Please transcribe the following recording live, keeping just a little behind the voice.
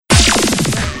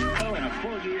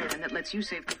And that lets you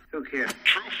save. Who cares?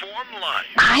 Trueform Live.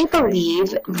 I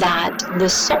believe that the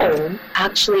soul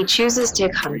actually chooses to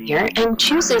come here and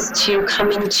chooses to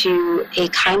come into a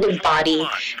kind of body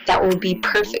that will be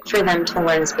perfect for them to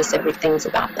learn specific things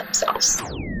about themselves.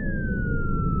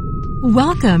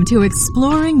 Welcome to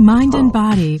Exploring Mind and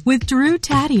Body with Drew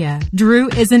Tadia. Drew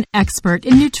is an expert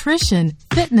in nutrition,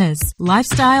 fitness,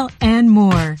 lifestyle, and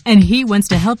more. And he wants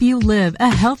to help you live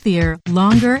a healthier,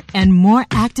 longer, and more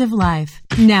active life.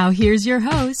 Now here's your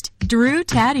host, Drew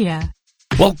Tadia.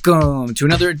 Welcome to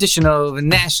another edition of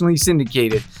Nationally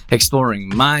Syndicated Exploring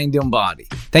Mind and Body.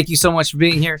 Thank you so much for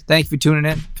being here. Thank you for tuning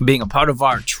in and being a part of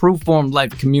our Trueform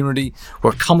Life community.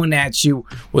 We're coming at you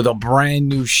with a brand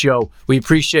new show. We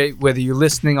appreciate whether you're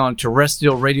listening on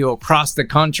terrestrial radio across the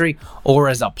country or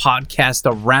as a podcast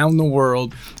around the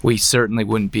world. We certainly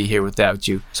wouldn't be here without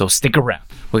you. So stick around.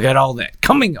 We got all that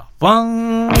coming up.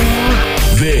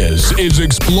 This is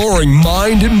Exploring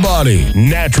Mind and Body.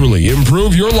 Naturally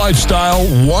improve your lifestyle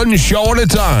one show at a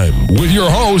time with your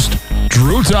host,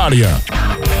 Drew Tadia.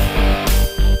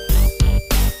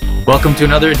 Welcome to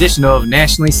another edition of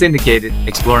Nationally Syndicated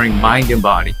Exploring Mind and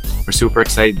Body. We're super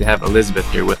excited to have Elizabeth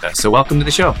here with us. So welcome to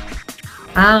the show.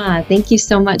 Thank you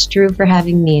so much, Drew, for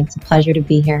having me. It's a pleasure to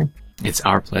be here. It's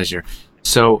our pleasure.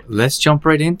 So let's jump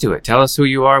right into it. Tell us who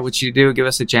you are, what you do. Give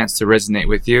us a chance to resonate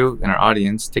with you and our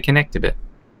audience to connect a bit.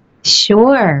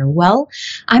 Sure. Well,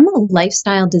 I'm a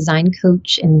lifestyle design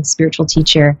coach and spiritual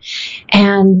teacher.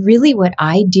 And really what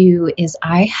I do is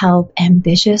I help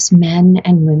ambitious men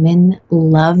and women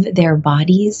love their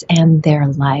bodies and their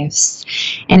lives.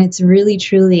 And it's really,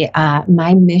 truly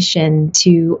my mission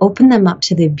to open them up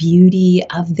to the beauty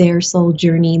of their soul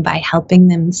journey by helping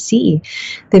them see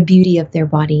the beauty of their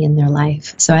body and their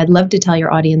life. So I'd love to tell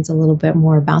your audience a little bit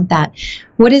more about that.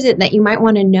 What is it that you might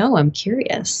want to know? I'm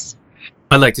curious.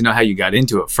 I'd like to know how you got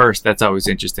into it first. That's always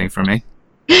interesting for me.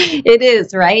 It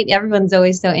is, right? Everyone's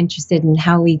always so interested in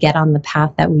how we get on the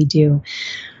path that we do.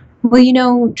 Well, you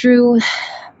know, Drew,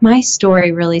 my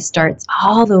story really starts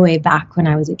all the way back when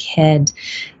I was a kid.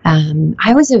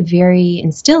 I was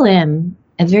and still am,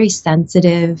 a very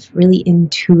sensitive, really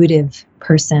intuitive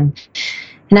person.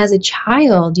 And as a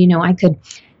child, you know, I could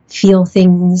feel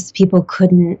things people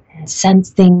couldn't, sense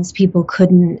things people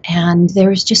couldn't. And there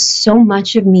was just so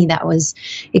much of me that was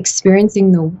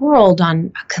experiencing the world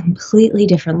on a completely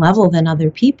different level than other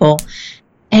people.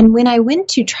 And when I went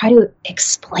to try to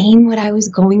explain what I was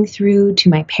going through to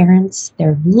my parents,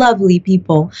 they're lovely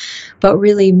people, but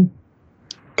really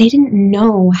they didn't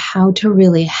know how to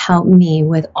really help me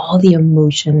with all the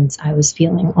emotions I was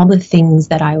feeling, all the things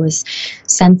that I was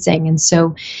sensing. And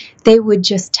so they would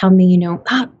just tell me, you know,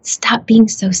 stop being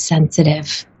so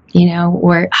sensitive, you know,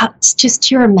 or it's just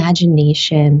your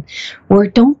imagination, or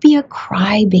don't be a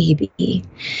crybaby.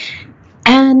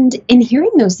 And in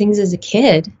hearing those things as a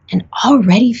kid and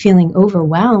already feeling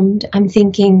overwhelmed, I'm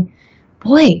thinking,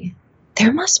 boy,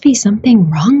 there must be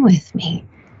something wrong with me.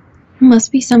 There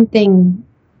must be something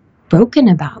broken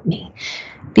about me,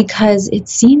 because it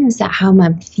seems that how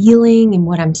I'm feeling and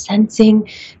what I'm sensing,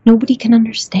 nobody can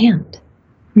understand.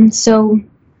 And so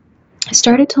I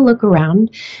started to look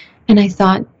around and I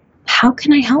thought, how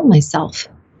can I help myself?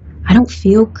 I don't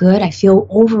feel good. I feel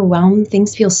overwhelmed.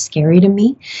 Things feel scary to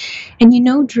me. And you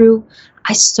know, Drew,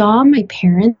 I saw my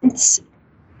parents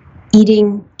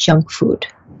eating junk food.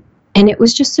 And it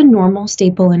was just a normal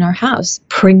staple in our house.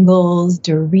 Pringles,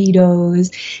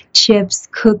 Doritos, chips,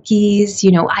 cookies,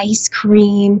 you know, ice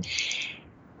cream.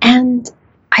 And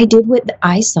I did what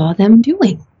I saw them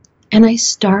doing. And I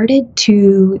started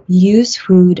to use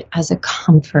food as a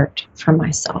comfort for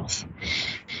myself.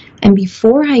 And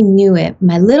before I knew it,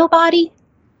 my little body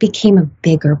became a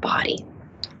bigger body,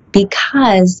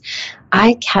 because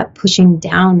I kept pushing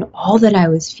down all that I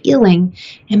was feeling,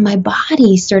 and my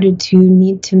body started to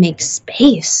need to make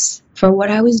space for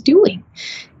what I was doing.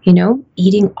 You know,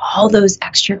 eating all those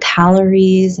extra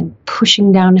calories and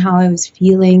pushing down how I was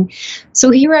feeling.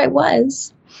 So here I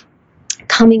was,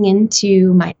 coming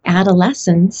into my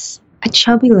adolescence, a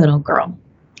chubby little girl.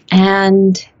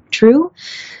 And Drew,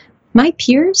 my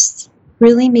peers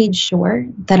really made sure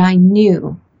that I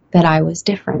knew that I was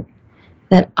different,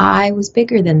 that I was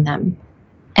bigger than them.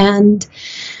 And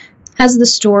as the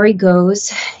story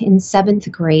goes, in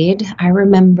 7th grade, I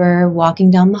remember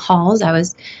walking down the halls. I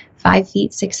was 5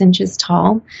 feet 6 inches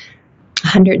tall,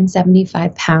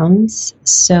 175 pounds.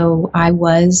 So I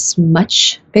was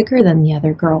much bigger than the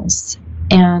other girls.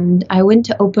 And I went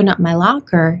to open up my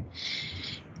locker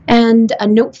and a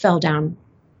note fell down.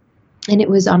 And it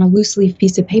was on a loose leaf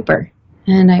piece of paper.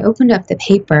 And I opened up the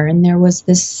paper and there was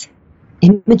this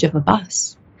image of a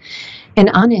bus. And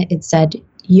on it, it said,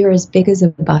 "You're as big as a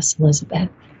bus, Elizabeth."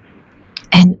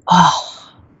 And my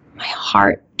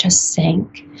heart just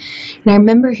sank. And I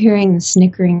remember hearing the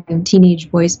snickering of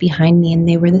teenage boys behind me, and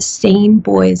they were the same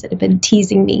boys that had been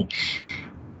teasing me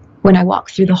when I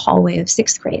walked through the hallway of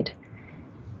 6th grade.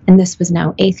 And this was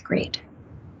now 8th grade.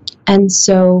 And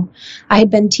so I had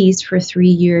been teased for 3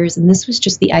 years, and this was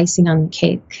just the icing on the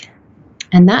cake.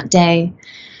 And that day,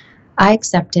 I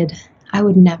accepted I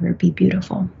would never be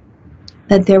beautiful,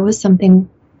 that there was something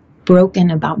broken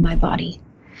about my body,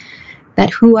 that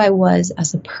who I was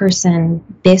as a person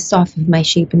based off of my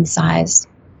shape and size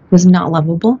was not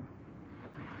lovable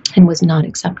and was not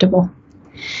acceptable.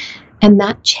 And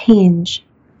that changed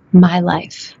my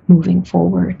life moving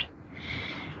forward.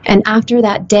 And after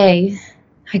that day,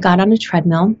 I got on a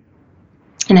treadmill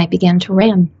and I began to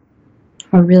run.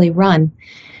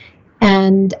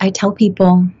 And I tell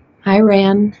people I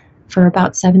ran for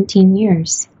about 17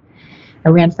 years. I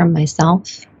ran from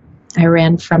myself. I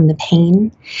ran from the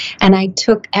pain. And I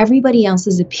took everybody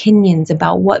else's opinions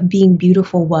about what being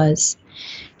beautiful was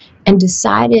and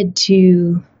decided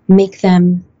to make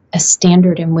them a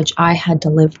standard in which I had to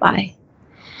live by.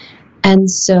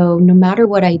 And so no matter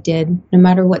what I did, no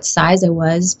matter what size I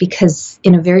was, because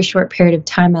in a very short period of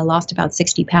time, I lost about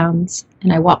 60 pounds.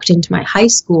 And I walked into my high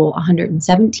school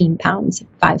 117 pounds,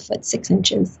 5 foot 6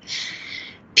 inches.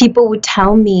 People would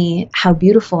tell me how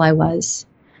beautiful I was,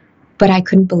 but I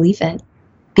couldn't believe it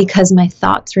because my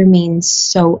thoughts remained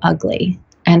so ugly.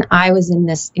 And I was in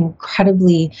this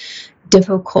incredibly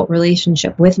difficult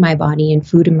relationship with my body and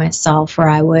food and myself, where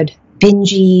I would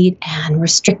binge eat and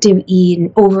restrictive eat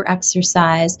and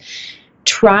over-exercise,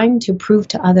 trying to prove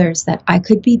to others that I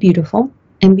could be beautiful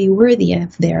and be worthy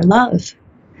of their love.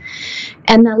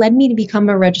 And that led me to become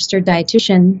a registered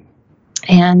dietitian.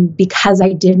 And because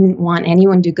I didn't want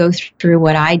anyone to go through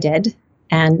what I did,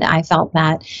 and I felt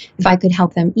that if I could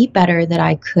help them eat better, that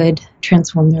I could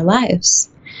transform their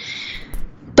lives.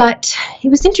 But it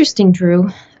was interesting, Drew.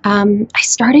 I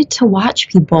started to watch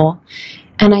people,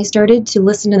 and I started to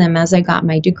listen to them as I got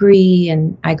my degree,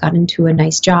 and I got into a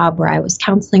nice job where I was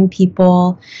counseling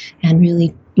people and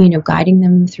really, guiding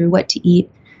them through what to eat,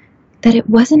 that it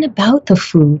wasn't about the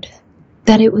food,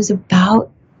 that it was about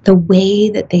the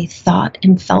way that they thought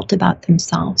and felt about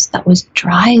themselves that was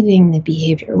driving the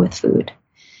behavior with food.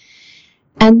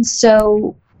 And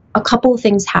so a couple of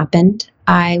things happened.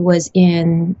 I was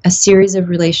in a series of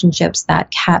relationships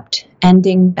that kept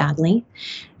ending badly.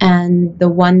 And the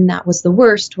one that was the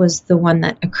worst was the one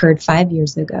that occurred 5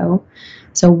 years ago.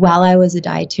 So while I was a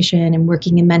dietitian and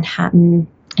working in Manhattan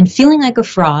and feeling like a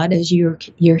fraud, as you're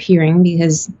hearing,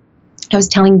 because I was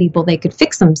telling people they could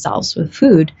fix themselves with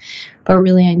food, but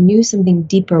really I knew something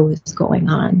deeper was going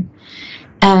on.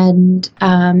 And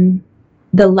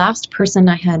the last person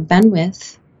I had been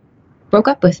with broke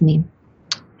up with me.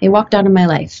 They walked out of my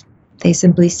life. They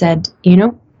simply said,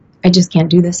 I just can't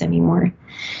do this anymore.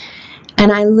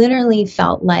 And I literally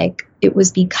felt like it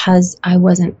was because I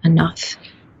wasn't enough,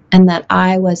 and that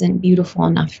I wasn't beautiful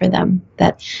enough for them,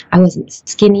 that I wasn't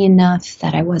skinny enough,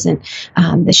 that I wasn't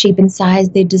the shape and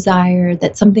size they desired,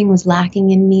 that something was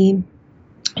lacking in me,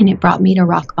 and it brought me to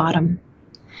rock bottom.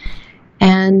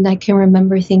 And I can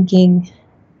remember thinking,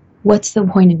 what's the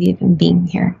point of even being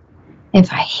here?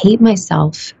 If I hate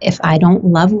myself, if I don't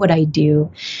love what I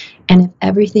do, and if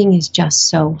everything is just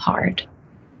so hard.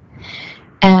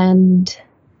 And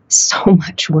so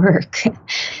much work.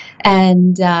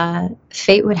 And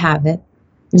fate would have it,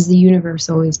 as the universe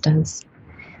always does.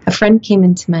 A friend came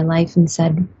into my life and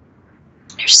said,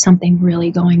 there's something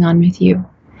really going on with you.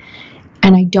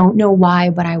 And I don't know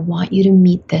why, but I want you to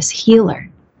meet this healer.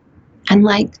 And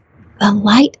like the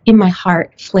light in my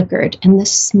heart flickered, and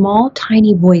this small,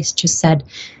 tiny voice just said,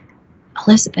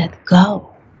 Elizabeth,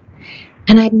 go.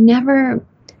 And I'd never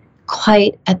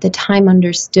quite at the time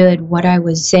understood what I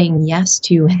was saying yes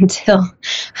to until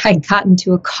I got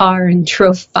into a car and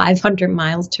drove 500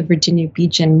 miles to Virginia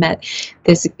Beach and met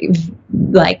this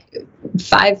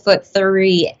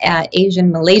 5'3"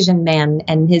 Asian Malaysian man,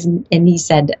 and he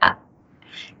said,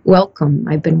 welcome,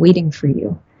 I've been waiting for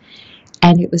you.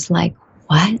 And it was like,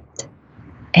 what?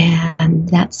 And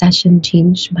that session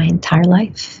changed my entire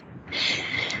life.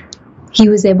 He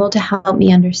was able to help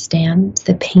me understand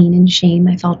the pain and shame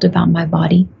I felt about my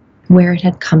body, where it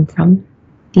had come from,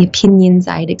 the opinions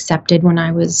I had accepted when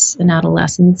I was an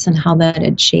adolescent, and how that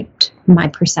had shaped my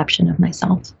perception of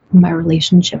myself, my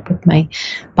relationship with my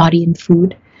body and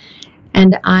food.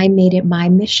 And I made it my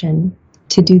mission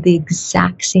to do the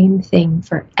exact same thing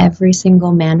for every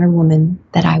single man or woman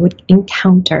that I would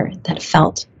encounter that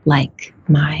felt like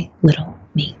my little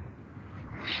me.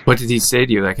 What did he say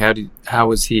to you? Like, how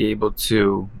was he able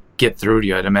to get through to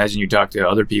you? I'd imagine you talked to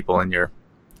other people in your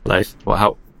life.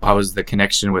 Well, how was the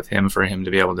connection with him for him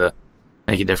to be able to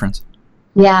make a difference?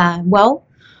 Yeah, well,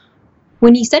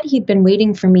 when he said he'd been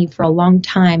waiting for me for a long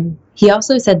time, he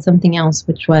also said something else,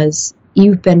 which was,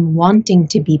 you've been wanting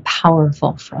to be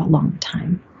powerful for a long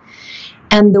time.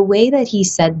 And the way that he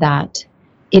said that,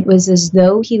 it was as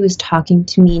though he was talking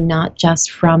to me not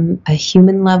just from a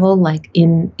human level, like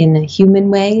in a human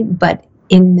way, but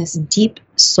in this deep,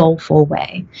 soulful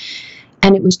way.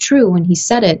 And it was true when he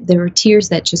said it. There were tears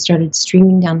that just started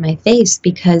streaming down my face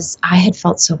because I had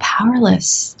felt so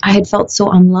powerless. I had felt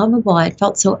so unlovable. I had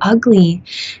felt so ugly.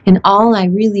 And all I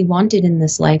really wanted in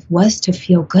this life was to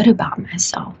feel good about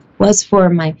myself, was for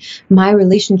my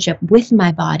relationship with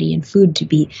my body and food to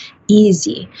be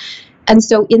easy. And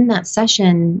so in that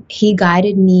session, he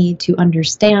guided me to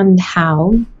understand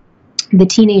how the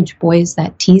teenage boys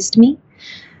that teased me,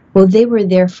 well, they were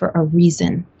there for a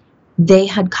reason. They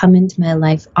had come into my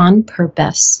life on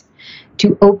purpose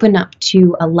to open up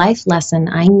to a life lesson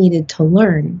I needed to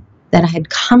learn, that I had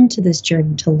come to this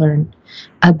journey to learn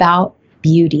about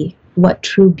beauty, what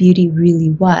true beauty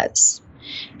really was.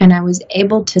 And I was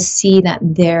able to see that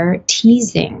their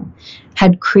teasing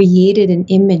had created an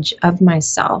image of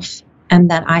myself, and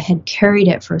that I had carried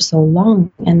it for so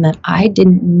long, and that I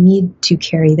didn't need to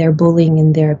carry their bullying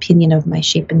and their opinion of my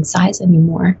shape and size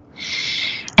anymore.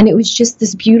 And it was just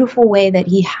this beautiful way that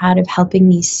he had of helping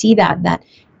me see that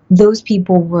those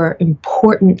people were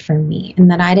important for me,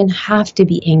 and that I didn't have to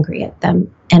be angry at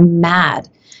them and mad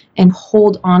and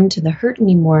hold on to the hurt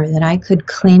anymore, that I could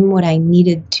claim what I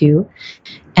needed to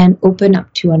and open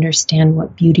up to understand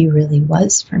what beauty really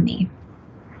was for me.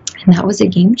 And that was a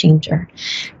game changer,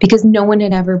 because no one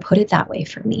had ever put it that way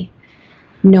for me.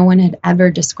 No one had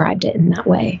ever described it in that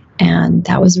way. And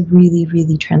that was really,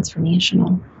 really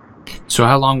transformational. So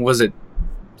how long was it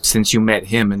since you met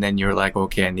him and then you're like,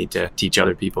 okay, I need to teach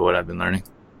other people what I've been learning?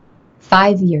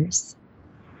 5 years.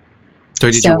 So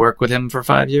did you work with him for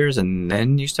 5 years and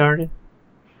then you started?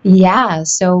 Yeah.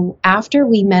 So after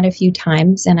we met a few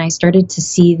times and I started to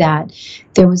see that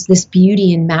there was this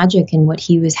beauty and magic in what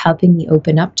he was helping me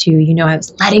open up to, I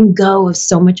was letting go of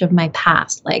so much of my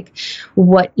past, like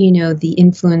what, the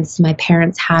influence my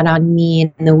parents had on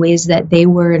me and the ways that they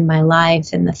were in my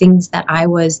life and the things that I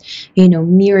was,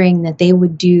 mirroring that they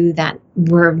would do that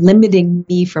were limiting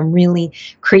me from really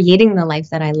creating the life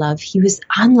that I love. He was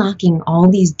unlocking all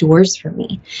these doors for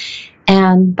me.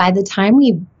 And by the time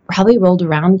we probably rolled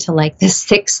around to like the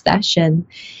 6th session,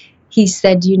 he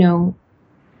said,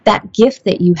 that gift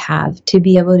that you have to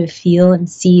be able to feel and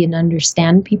see and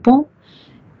understand people,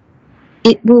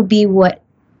 it will be what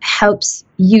helps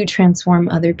you transform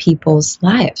other people's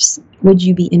lives. Would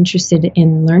you be interested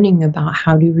in learning about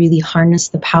how to really harness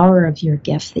the power of your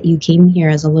gift that you came here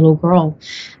as a little girl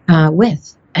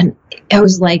with? And I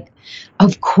was like,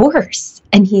 of course.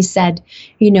 And he said,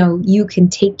 you can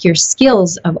take your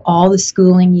skills of all the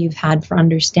schooling you've had for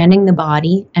understanding the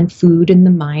body and food and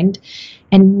the mind,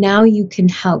 and now you can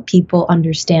help people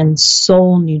understand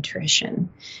soul nutrition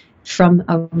from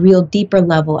a real deeper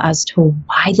level as to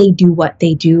why they do what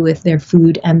they do with their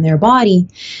food and their body,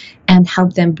 and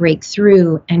help them break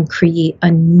through and create a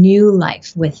new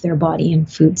life with their body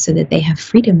and food so that they have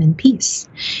freedom and peace.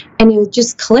 And it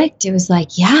just clicked. It was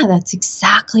like, yeah, that's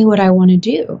exactly what I want to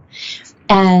do.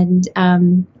 And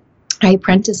I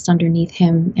apprenticed underneath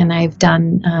him, and I've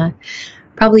done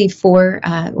probably 4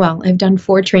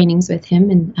 trainings with him,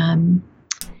 and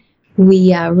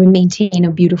we maintain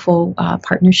a beautiful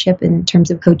partnership in terms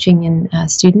of coaching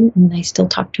and student, and I still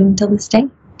talk to him till this day.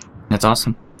 That's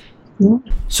awesome. Yeah.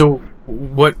 So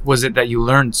what was it that you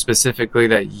learned specifically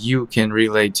that you can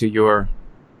relay to your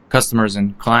customers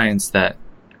and clients that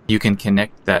you can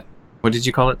connect that, what did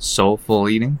you call it? Soulful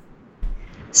eating?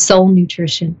 Soul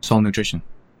nutrition. Soul nutrition.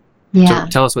 Yeah. So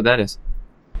tell us what that is.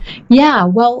 Yeah.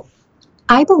 Well,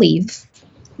 I believe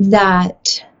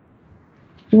that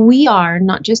we are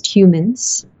not just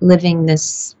humans living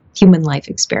this human life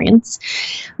experience,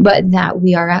 but that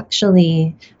we are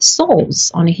actually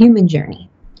souls on a human journey.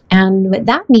 And what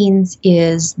that means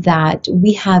is that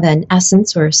we have an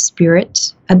essence or a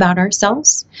spirit about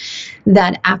ourselves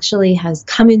that actually has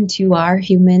come into our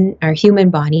human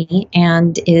body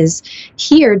and is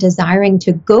here desiring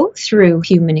to go through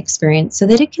human experience so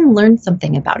that it can learn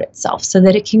something about itself, so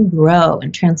that it can grow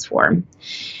and transform.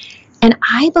 And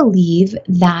I believe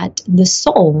that the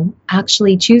soul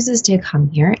actually chooses to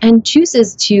come here and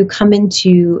chooses to come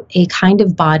into a kind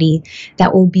of body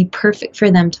that will be perfect for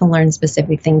them to learn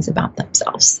specific things about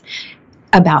themselves.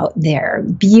 about their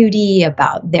beauty,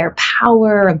 about their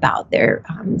power, about their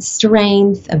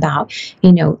strength, about,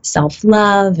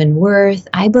 self-love and worth.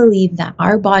 I believe that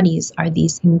our bodies are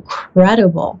these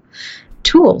incredible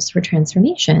tools for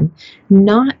transformation,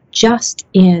 not just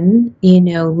in,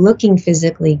 looking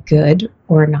physically good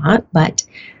or not, but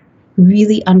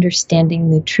really understanding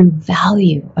the true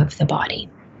value of the body.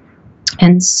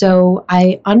 And so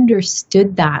I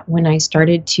understood that when I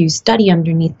started to study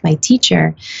underneath my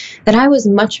teacher, that I was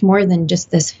much more than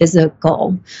just this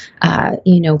physical,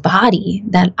 body,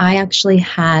 that I actually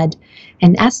had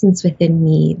an essence within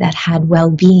me that had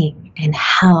well-being and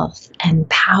health and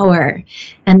power.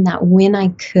 And that when I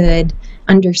could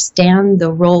understand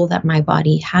the role that my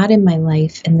body had in my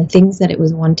life and the things that it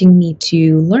was wanting me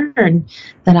to learn,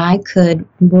 that I could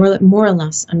more or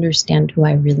less understand who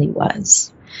I really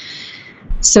was.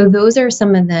 So those are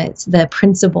some of the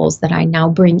principles that I now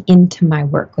bring into my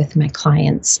work with my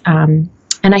clients. And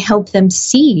I help them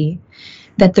see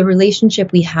that the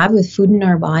relationship we have with food in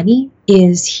our body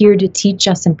is here to teach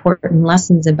us important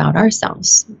lessons about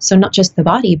ourselves. So not just the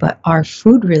body, but our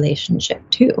food relationship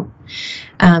too.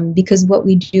 Because what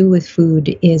we do with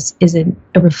food is a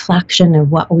reflection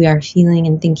of what we are feeling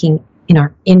and thinking in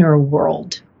our inner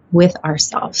world with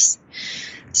ourselves.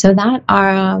 So that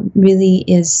really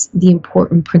is the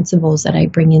important principles that I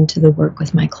bring into the work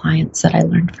with my clients that I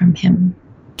learned from him.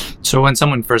 So when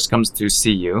someone first comes to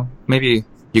see you, maybe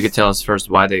you could tell us first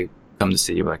why they come to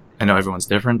see you. Like, I know everyone's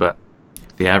different, but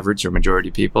the average or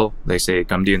majority people, they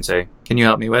come to you and say, "Can you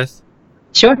help me with?"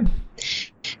 Sure.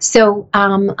 So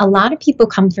a lot of people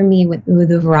come from me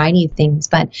with a variety of things,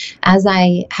 but as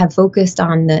I have focused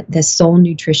on the soul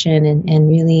nutrition and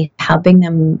really helping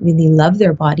them really love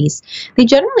their bodies, they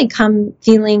generally come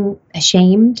feeling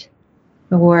ashamed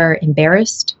or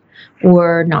embarrassed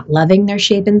or not loving their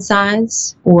shape and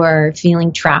size or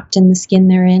feeling trapped in the skin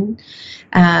they're in.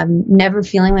 Never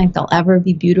feeling like they'll ever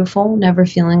be beautiful, never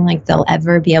feeling like they'll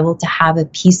ever be able to have a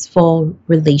peaceful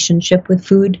relationship with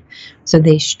food. So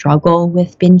they struggle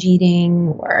with binge eating,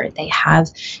 or they have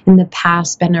in the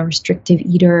past been a restrictive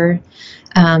eater.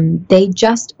 They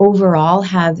just overall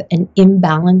have an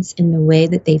imbalance in the way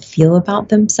that they feel about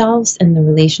themselves and the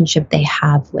relationship they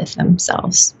have with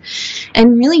themselves.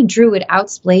 And really, Drew, it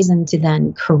outsplays into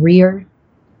then career,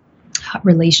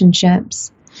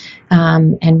 relationships,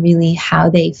 and really how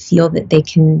they feel that they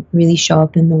can really show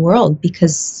up in the world,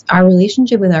 because our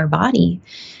relationship with our body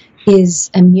is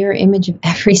a mirror image of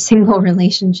every single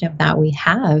relationship that we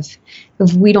have.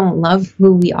 If we don't love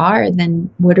who we are, then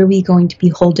what are we going to be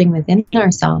holding within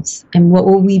ourselves? And what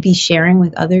will we be sharing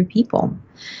with other people?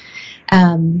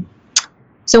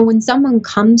 So when someone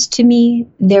comes to me,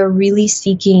 they're really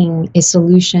seeking a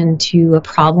solution to a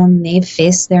problem they've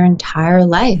faced their entire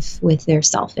life with their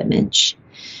self-image.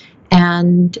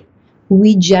 And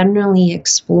we generally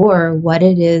explore what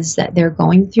it is that they're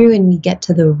going through, and we get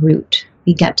to the root.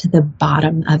 We get to the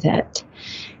bottom of it.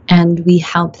 And we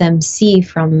help them see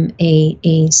from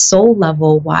a soul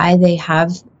level why they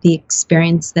have the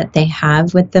experience that they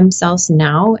have with themselves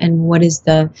now, and what is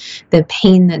the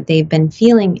pain that they've been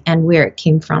feeling and where it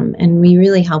came from. And we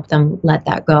really help them let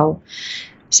that go.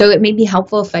 So it may be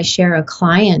helpful if I share a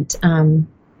client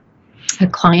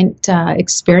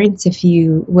experience, if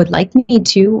you would like me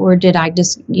to, or did I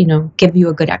just, give you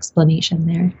a good explanation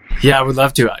there? Yeah, I would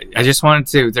love to. I just wanted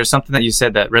to, there's something that you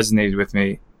said that resonated with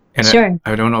me. And sure.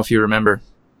 I don't know if you remember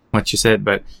what you said,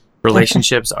 but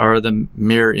relationships are the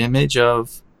mirror image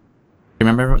of, you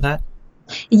remember that?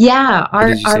 Yeah, our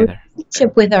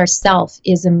relationship with ourselves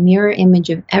is a mirror image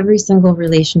of every single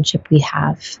relationship we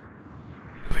have.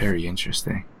 Very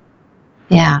interesting.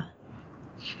 Yeah.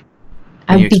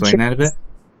 Can you explain that a bit?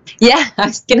 Yeah, I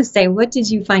was going to say, what did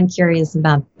you find curious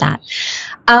about that?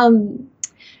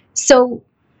 So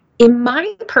in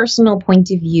my personal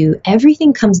point of view,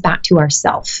 everything comes back to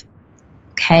ourself.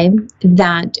 Okay,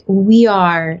 that we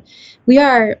are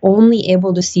only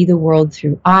able to see the world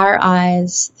through our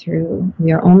eyes,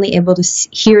 we are only able to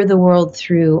hear the world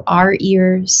through our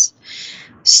ears.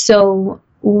 So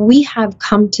we have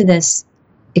come to this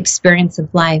experience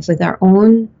of life with our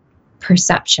own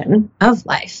perception of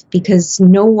life, because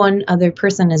no one other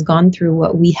person has gone through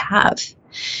what we have.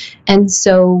 And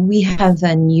so we have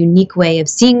a unique way of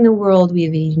seeing the world. We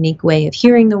have a unique way of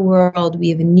hearing the world. We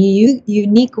have a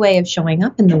unique way of showing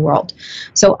up in the world.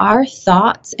 So our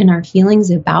thoughts and our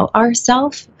feelings about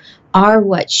ourselves are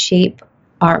what shape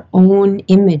our own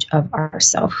image of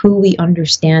ourselves, who we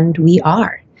understand we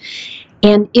are.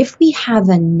 And if we have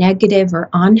a negative or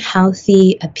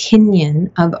unhealthy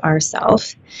opinion of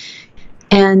ourselves,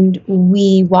 and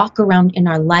we walk around in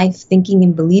our life thinking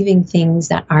and believing things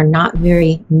that are not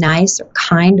very nice or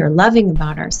kind or loving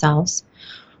about ourselves,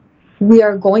 we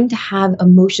are going to have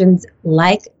emotions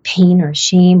like pain or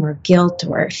shame or guilt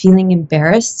or feeling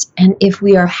embarrassed. And if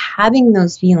we are having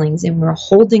those feelings and we're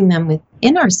holding them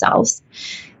within ourselves,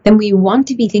 then we want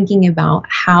to be thinking about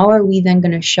how are we then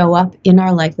going to show up in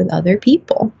our life with other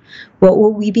people? What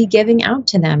will we be giving out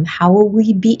to them? How will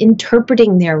we be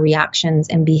interpreting their reactions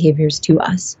and behaviors to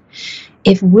us?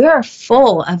 If we're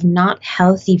full of not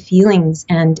healthy feelings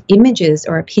and images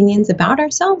or opinions about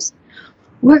ourselves,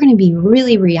 we're going to be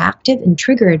really reactive and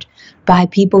triggered by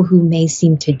people who may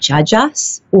seem to judge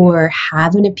us or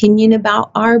have an opinion about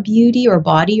our beauty or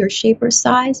body or shape or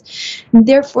size. And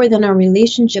therefore, then our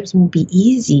relationships won't be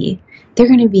easy. They're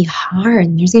going to be hard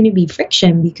and there's going to be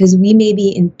friction because we may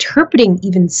be interpreting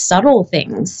even subtle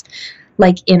things,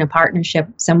 like in a partnership,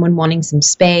 someone wanting some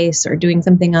space or doing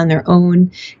something on their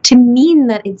own, to mean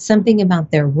that it's something about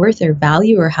their worth or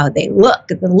value or how they look.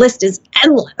 The list is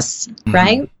endless,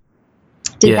 right?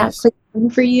 Did that click in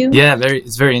for you? Yeah,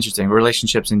 it's very interesting.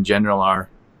 Relationships in general are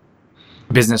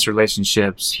business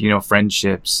relationships,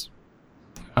 friendships,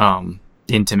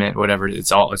 intimate, whatever.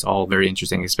 It's all very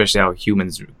interesting, especially how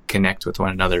humans connect with one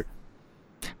another.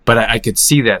 But I could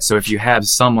see that. So if you have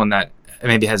someone that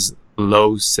maybe has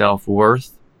low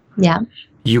self-worth,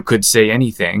 you could say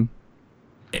anything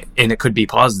and it could be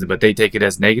positive, but they take it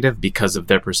as negative because of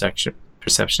their perception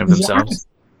of themselves.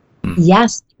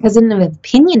 Yes, because in the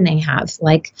opinion they have,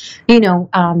 like,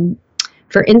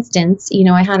 for instance,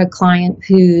 I had a client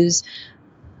whose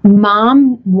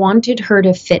mom wanted her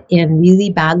to fit in really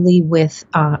badly with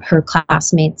her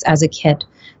classmates as a kid.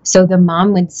 So the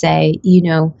mom would say,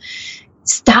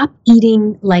 stop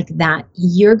eating like that.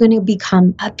 You're going to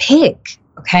become a pig.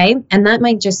 Okay. And that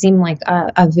might just seem like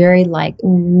a very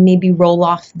maybe roll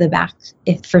off the back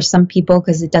for some people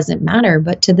because it doesn't matter.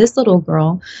 But to this little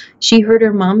girl, she heard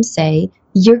her mom say,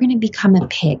 you're going to become a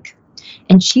pig.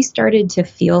 And she started to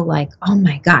feel like, oh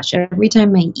my gosh, every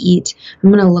time I eat,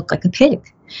 I'm going to look like a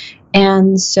pig.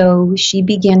 And so she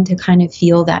began to kind of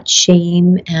feel that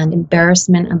shame and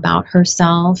embarrassment about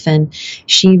herself. And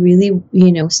she really,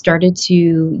 started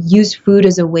to use food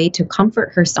as a way to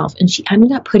comfort herself. And she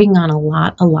ended up putting on a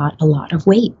lot of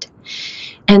weight.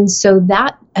 And so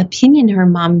that opinion her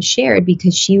mom shared,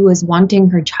 because she was wanting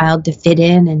her child to fit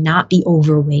in and not be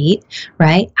overweight,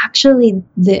 right? Actually,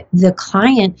 the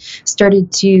client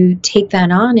started to take that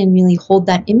on and really hold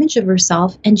that image of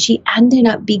herself. And she ended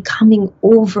up becoming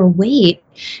overweight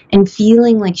and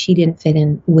feeling like she didn't fit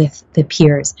in with the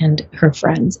peers and her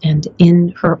friends and in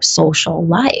her social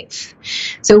life.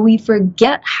 So we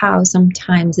forget how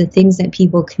sometimes the things that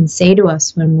people can say to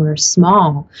us when we're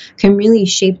small can really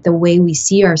shape the way we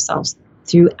see ourselves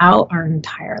throughout our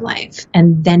entire life,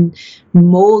 and then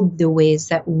mold the ways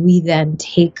that we then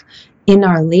take in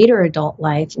our later adult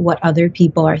life what other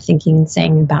people are thinking and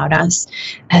saying about us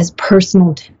as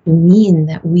personal to mean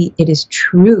that it is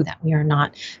true that we are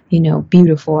not,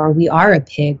 beautiful, or we are a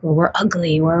pig, or we're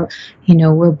ugly, or,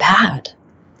 we're bad.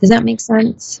 Does that make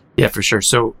sense? Yeah, for sure.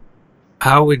 So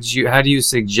how do you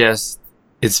suggest,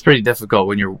 it's pretty difficult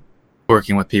when you're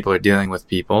working with people or dealing with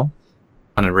people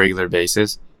on a regular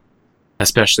basis,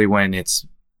 especially when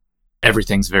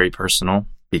everything's very personal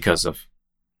because of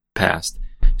past.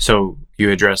 So you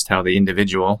addressed how the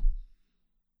individual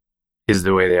is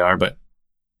the way they are, but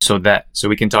so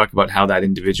we can talk about how that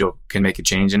individual can make a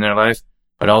change in their life,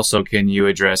 but also can you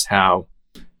address how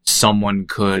someone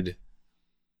could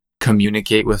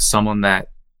communicate with someone that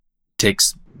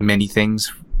takes many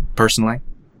things personally?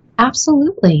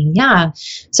 Absolutely. Yeah.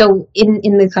 So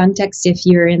in the context, if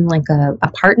you're in like a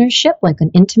partnership, like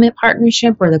an intimate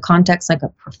partnership, or the context like a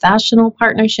professional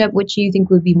partnership, which you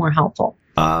think would be more helpful?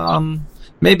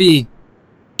 Maybe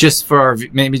just for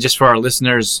our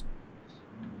listeners,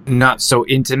 not so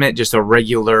intimate, just a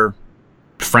regular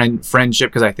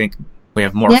friendship, because I think we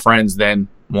have more friends than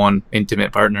one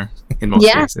intimate partner in most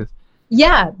cases.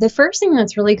 Yeah, the first thing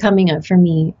that's really coming up for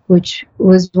me, which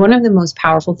was one of the most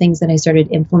powerful things that I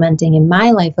started implementing in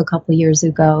my life a couple years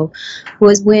ago,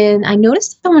 was when I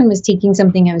noticed someone was taking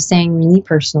something I was saying really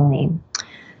personally.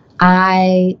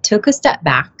 I took a step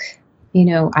back.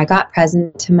 I got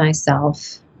present to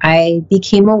myself. I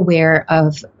became aware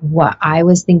of what I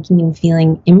was thinking and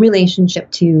feeling in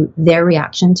relationship to their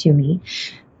reaction to me,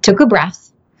 took a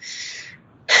breath,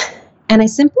 and I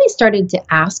simply started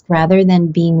to ask, rather than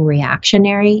being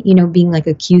reactionary, being like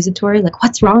accusatory, like,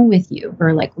 what's wrong with you?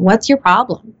 Or like, what's your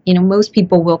problem? Most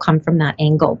people will come from that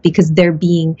angle because they're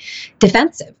being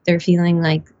defensive. They're feeling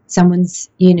like someone's,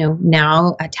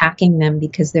 now attacking them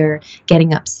because they're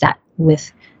getting upset.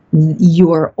 with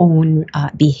your own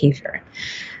behavior.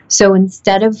 So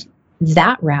instead of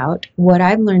that route, what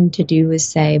I've learned to do is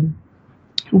say,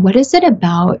 what is it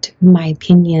about my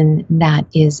opinion that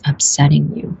is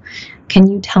upsetting you?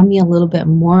 Can you tell me a little bit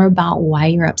more about why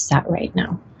you're upset right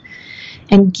now?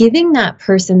 And giving that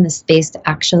person the space to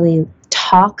actually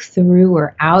talk through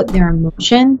or out their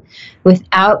emotion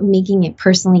without making it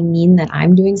personally mean that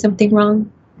I'm doing something wrong.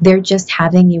 They're just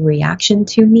having a reaction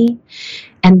to me,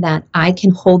 and that I can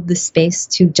hold the space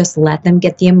to just let them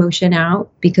get the emotion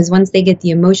out, because once they get the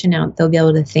emotion out, they'll be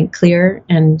able to think clear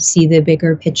and see the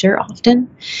bigger picture often.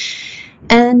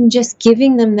 And just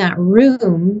giving them that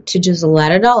room to just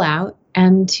let it all out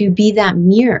and to be that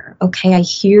mirror. Okay, I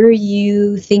hear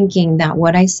you thinking that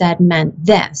what I said meant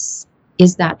this.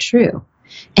 Is that true?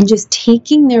 And just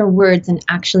taking their words and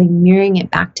actually mirroring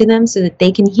it back to them so that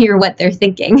they can hear what they're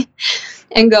thinking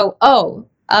and go, oh,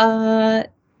 I'm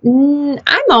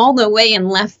all the way in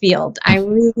left field. I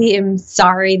really am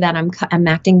sorry that I'm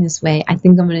acting this way. I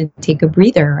think I'm going to take a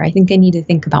breather. I think I need to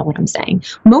think about what I'm saying.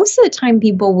 Most of the time,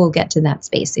 people will get to that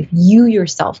space if you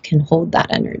yourself can hold that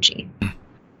energy.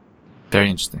 Very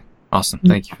interesting. Awesome.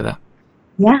 Thank you for that.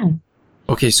 Yeah.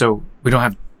 Okay, so we don't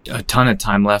have a ton of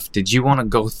time left. Did you want to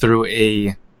go through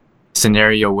a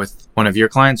scenario with one of your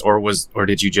clients, or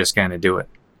did you just kind of do it?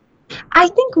 I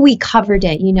think we covered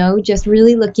it, just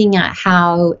really looking at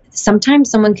how sometimes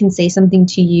someone can say something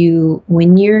to you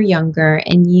when you're younger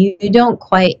and you don't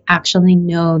quite actually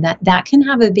know that can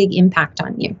have a big impact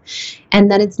on you,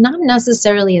 and that it's not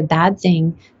necessarily a bad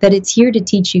thing, that it's here to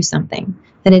teach you something,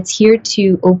 that it's here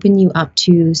to open you up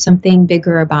to something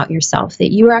bigger about yourself,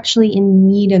 that you are actually in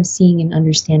need of seeing and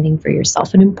understanding for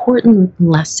yourself, an important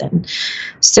lesson.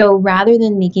 So rather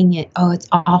than making it, oh, it's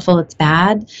awful, it's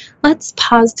bad, let's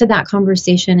pause to that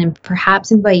conversation and perhaps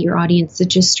invite your audience to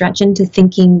just stretch into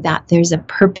thinking that there's a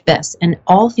purpose and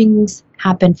all things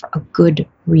happen for a good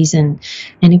reason.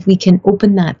 And if we can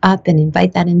open that up and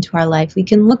invite that into our life, we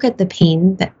can look at the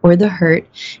pain or the hurt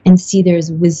and see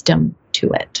there's wisdom to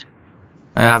it.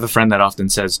 I have a friend that often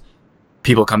says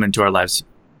people come into our lives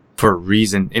for a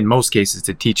reason, in most cases,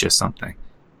 to teach us something.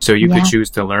 So you could choose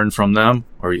to learn from them,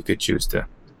 or you could choose to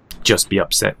just be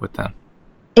upset with them.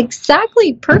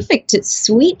 Exactly. Perfect. It's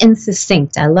sweet and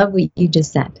succinct. I love what you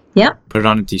just said. Yep. Put it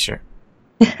on a t-shirt.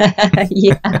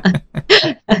 Yeah.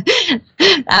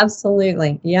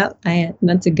 Absolutely. Yep.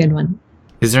 That's a good one.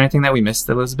 Is there anything that we missed,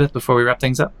 Elizabeth, before we wrap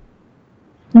things up?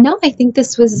 No, I think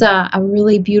this was a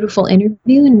really beautiful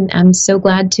interview, and I'm so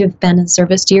glad to have been of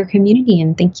service to your community,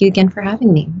 and thank you again for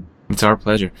having me. It's our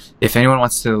pleasure. If anyone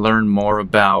wants to learn more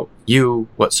about you,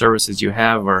 what services you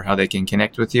have, or how they can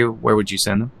connect with you, where would you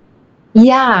send them?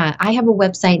 Yeah, I have a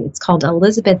website. It's called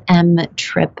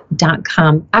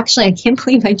ElizabethMTrip.com. Actually, I can't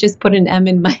believe I just put an M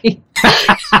in my...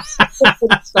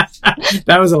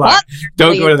 That was a lot.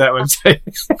 Don't go to that website.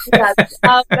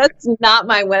 That's not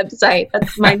my website.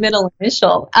 That's my middle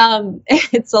initial.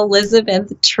 It's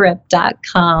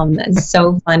ElizabethTrip.com. It's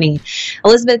so funny.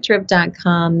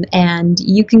 ElizabethTrip.com. And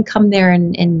you can come there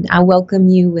and I'll welcome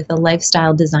you with a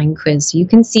lifestyle design quiz. So you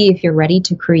can see if you're ready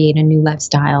to create a new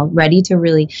lifestyle, ready to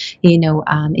really,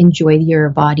 enjoy your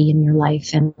body and your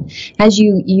life. And as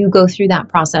you go through that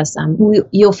process,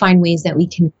 you'll find ways that we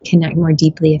can connect more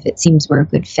deeply if it seems we're a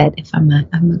good fit, if I'm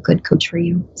a good coach for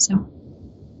you. So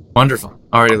wonderful.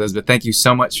 All right, Elizabeth, thank you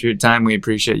so much for your time. We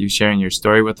appreciate you sharing your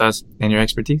story with us and your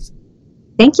expertise.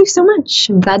 Thank you so much.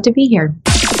 I'm glad to be here.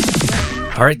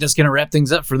 All right, that's going to wrap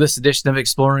things up for this edition of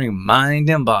Exploring Mind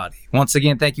and Body. Once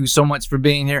again, thank you so much for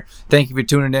being here. Thank you for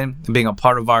tuning in and being a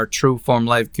part of our Trueform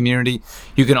Life community.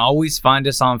 You can always find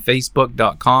us on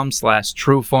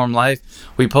Facebook.com/TrueformLife.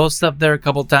 We post up there a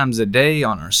couple times a day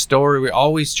on our story. We're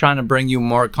always trying to bring you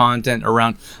more content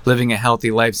around living a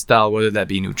healthy lifestyle, whether that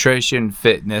be nutrition,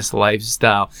 fitness,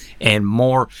 lifestyle, and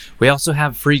more. We also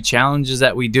have free challenges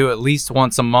that we do at least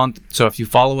once a month. So if you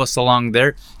follow us along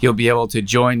there, you'll be able to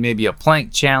join maybe a plank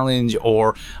challenge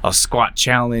or a squat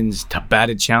challenge,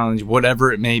 Tabata challenge,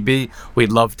 whatever it may be.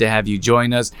 We'd love to have you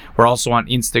join us. We're also on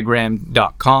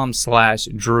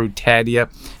Instagram.com/DrewTadia.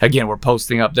 Again, we're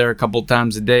posting up there a couple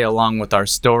times a day along with our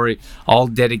story, all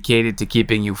dedicated to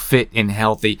keeping you fit and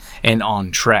healthy and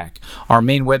on track. Our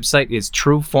main website is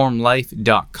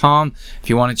TrueformLife.com. If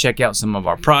you want to check out some of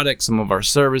our products, some of our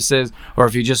services, or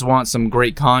if you just want some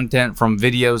great content from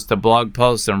videos to blog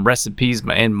posts and recipes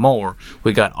and more,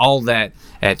 we got all that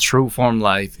at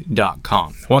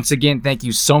TrueformLife.com. Once again, thank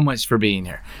you so much for being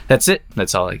here. That's it.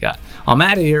 That's all I got. I'm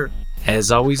out of here.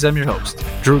 As always, I'm your host,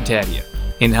 Drew Tadia,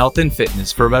 in health and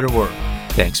fitness for a better world.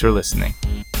 Thanks for listening.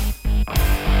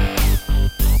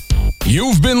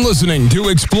 You've been listening to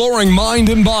Exploring Mind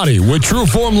and Body with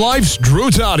Trueform Life's Drew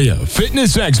Tadia,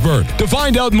 fitness expert. To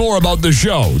find out more about the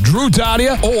show, Drew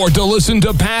Tadia, or to listen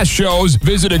to past shows,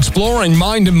 visit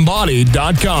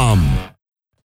exploringmindandbody.com.